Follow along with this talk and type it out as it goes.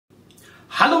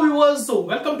Hello viewers,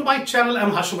 welcome to my channel.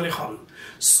 I'm Hasham.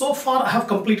 So far I have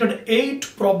completed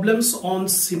 8 problems on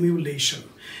simulation.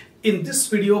 In this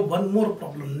video, one more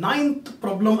problem, 9th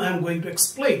problem I am going to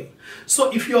explain.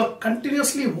 So if you are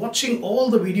continuously watching all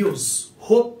the videos,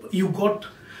 hope you got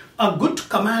a good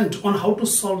command on how to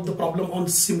solve the problem on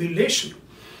simulation.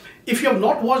 If you have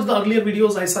not watched the earlier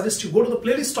videos, I suggest you go to the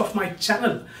playlist of my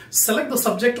channel, select the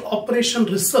subject Operation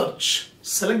Research,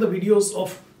 select the videos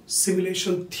of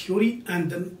simulation theory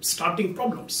and then starting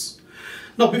problems.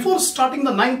 Now before starting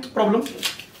the 9th problem,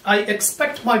 I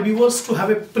expect my viewers to have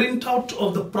a printout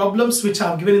of the problems which I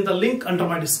have given in the link under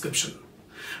my description.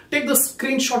 Take the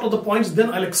screenshot of the points,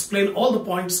 then I'll explain all the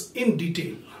points in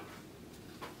detail.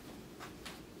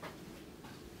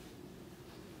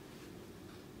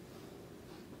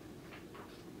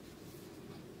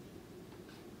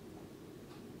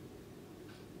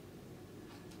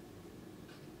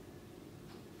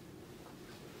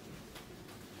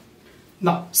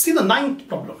 Now, see the 9th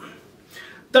problem.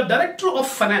 The director of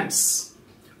finance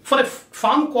for a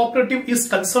farm cooperative is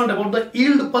concerned about the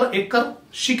yield per acre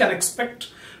she can expect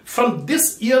from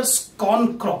this year's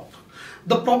corn crop.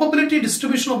 The probability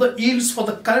distribution of the yields for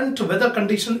the current weather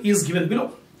condition is given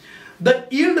below. The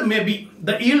yield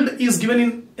is given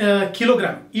in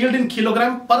kilogram, yield in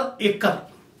kilogram per acre.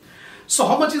 So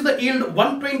how much is the yield?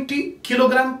 120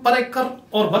 kilogram per acre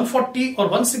or 140 or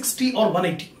 160 or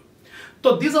 180.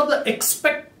 So these are the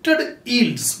expected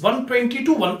yields, 120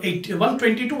 to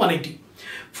 180.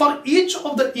 For each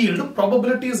of the yield,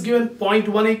 probability is given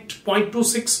 0.18,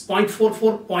 0.26,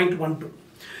 0.44, 0.12.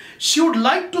 She would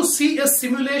like to see a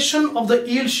simulation of the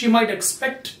yield she might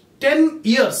expect 10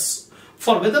 years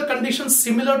for weather conditions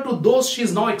similar to those she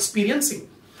is now experiencing.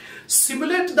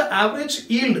 Simulate the average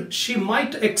yield she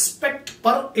might expect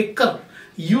per acre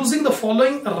using the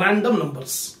following random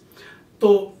numbers.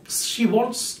 So she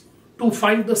wants to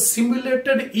find the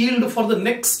simulated yield for the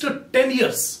next 10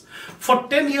 years. For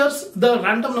 10 years, the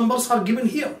random numbers are given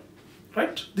here,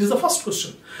 right? This is the first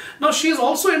question. Now, she is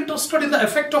also interested in the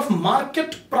effect of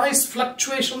market price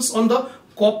fluctuations on the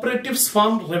cooperative's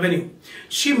farm revenue.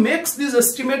 She makes this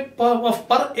estimate per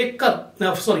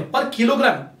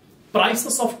kilogram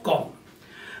prices of corn.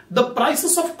 The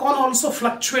prices of corn are also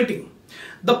fluctuating.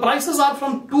 The prices are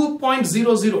from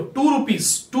 2.00, 2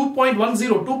 rupees, 2.10,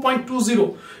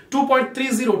 2.20,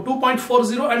 2.30,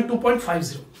 2.40 and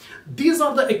 2.50. These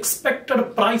are the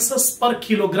expected prices per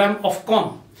kilogram of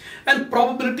corn and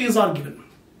probabilities are given.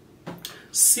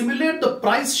 Simulate the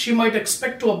price she might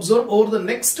expect to observe over the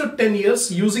next 10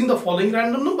 years using the following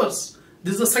random numbers.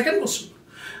 This is the second question.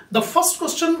 The first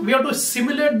question, we have to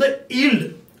simulate the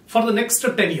yield for the next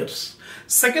 10 years.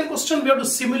 Second question, we have to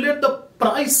simulate the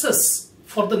prices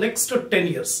for the next 10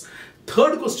 years.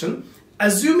 Third question,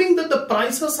 assuming that the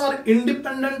prices are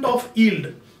independent of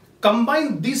yield,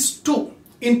 combine these two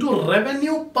into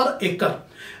revenue per acre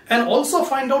and also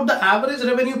find out the average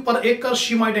revenue per acre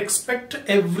she might expect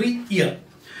every year.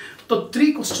 So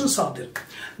 3 questions are there.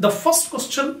 The first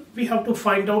question, we have to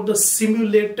find out the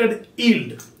simulated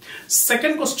yield.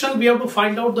 Second question, we have to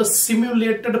find out the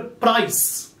simulated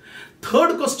price.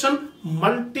 Third question,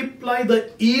 multiply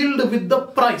the yield with the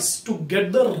price to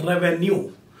get the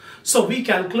revenue. So we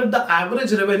calculate the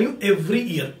average revenue every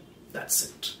year. That's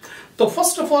it. So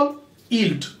first of all,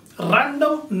 yield.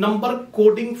 Random number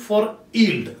coding for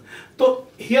yield. So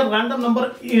here random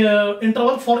number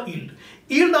interval for yield.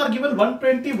 Yield are given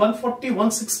 120, 140,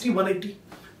 160, 180.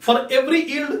 For every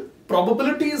yield,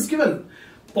 probability is given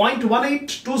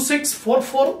 0.18, 26,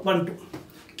 44, 12.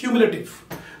 Cumulative.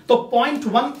 So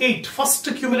 0.18,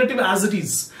 first cumulative as it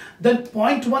is. Then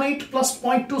 0.18 plus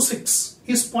 0.26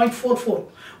 is 0.44.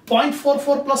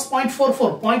 0.44 plus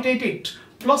 0.44, 0.88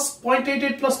 plus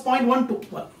 0.88 plus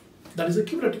 0.12. Well, that is a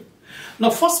cumulative. Now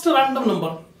first random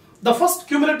number, the first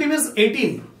cumulative is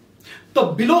 18.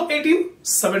 So below 18,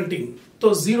 17.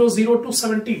 So 0, 0 to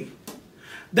 17.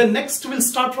 Then next will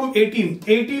start from 18.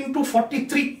 18 to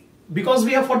 43 because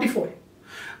we have 44.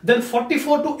 Then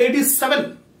 44 to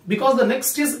 87 because the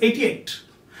next is 88.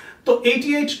 So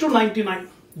 88 to 99.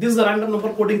 This is the random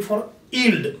number coding for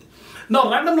yield. Now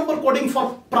random number coding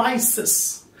for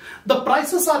prices. The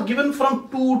prices are given from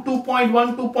 2,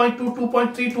 2.1, 2.2,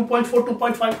 2.3, 2.4,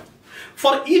 2.5.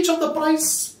 For each of the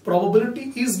price,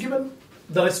 probability is given.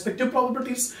 The respective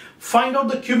probabilities. Find out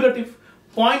the cumulative.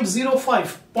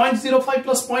 0.05, 0.05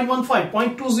 plus 0.15,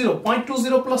 0.20,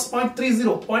 0.20 plus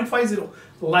 0.30, 0.50,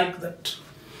 like that.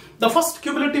 The first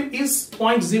cumulative is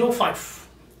 0.05.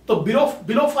 So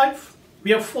below 5,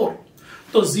 we have 4.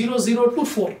 So 0, 0 to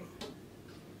 4.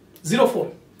 0,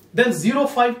 4. Then 0,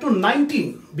 5 to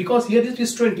 19 because here it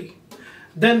is 20.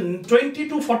 then 20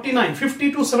 to 49,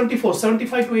 50 to 74,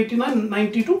 75 to 89,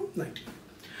 90 to 90.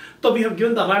 So we have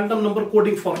given the random number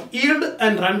coding for yield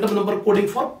and random number coding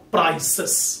for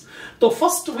prices. So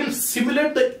first we'll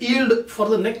simulate the yield for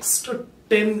the next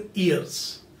 10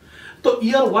 years. So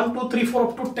year 1, 2, 3, 4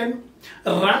 up to 10.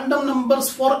 Random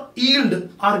numbers for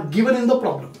yield are given in the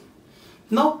problem.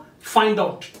 Now find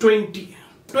out 20.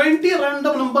 20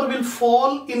 random number will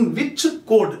fall in which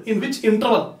code, in which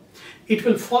interval? It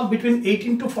will fall between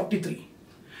 18 to 43.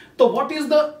 So what is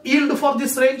the yield for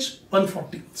this range?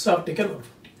 140. So I have taken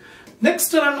 140.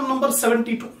 Next random number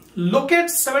 72. Locate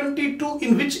 72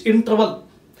 in which interval?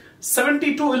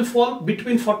 72 will fall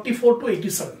between 44 to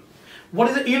 87. What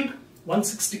is the yield?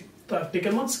 160. So I have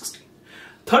taken 160.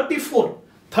 34.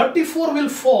 34 will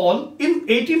fall in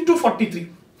 18 to 43.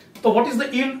 So what is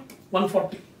the yield?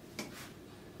 140.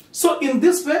 So in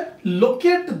this way,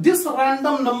 locate this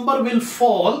random number will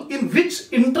fall in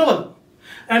which interval,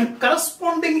 and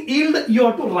corresponding yield you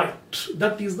have to write.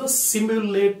 That is the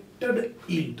simulated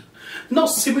yield. Now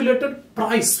simulated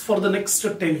price for the next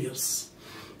 10 years.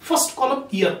 First column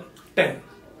year 10.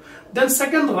 Then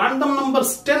second random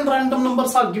numbers, 10 random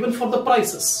numbers are given for the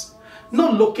prices.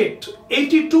 Now locate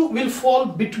 82 will fall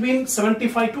between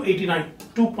 75 to 89,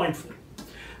 2.4.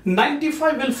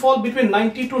 95 will fall between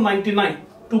 90 to 99,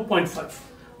 2.5.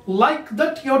 Like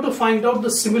that you have to find out the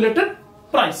simulated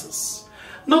prices.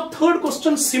 Now third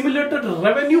question, simulated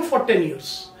revenue for 10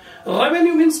 years.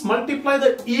 Revenue means multiply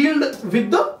the yield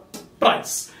with the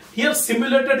price. Here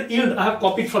simulated yield I have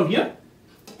copied from here.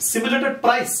 Simulated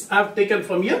price I have taken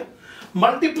from here.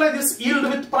 Multiply this yield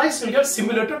with price, you will get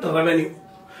simulated revenue.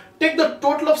 Take the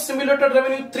total of simulated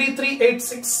revenue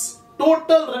 3386.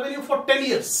 Total revenue for 10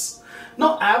 years.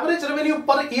 Now average revenue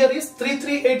per year is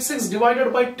 3386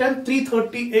 divided by 10,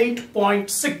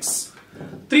 338.6.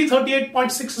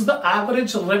 338.6 is the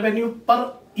average revenue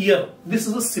per year. This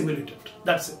is the simulated.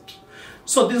 That's it.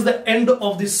 So this is the end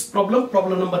of this problem.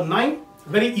 Problem number 9.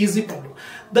 Very easy problem.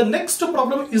 The next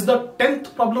problem is the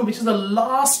 10th problem, which is the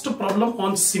last problem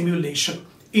on simulation.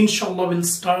 Inshallah,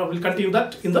 we'll continue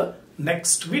that in the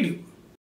next video.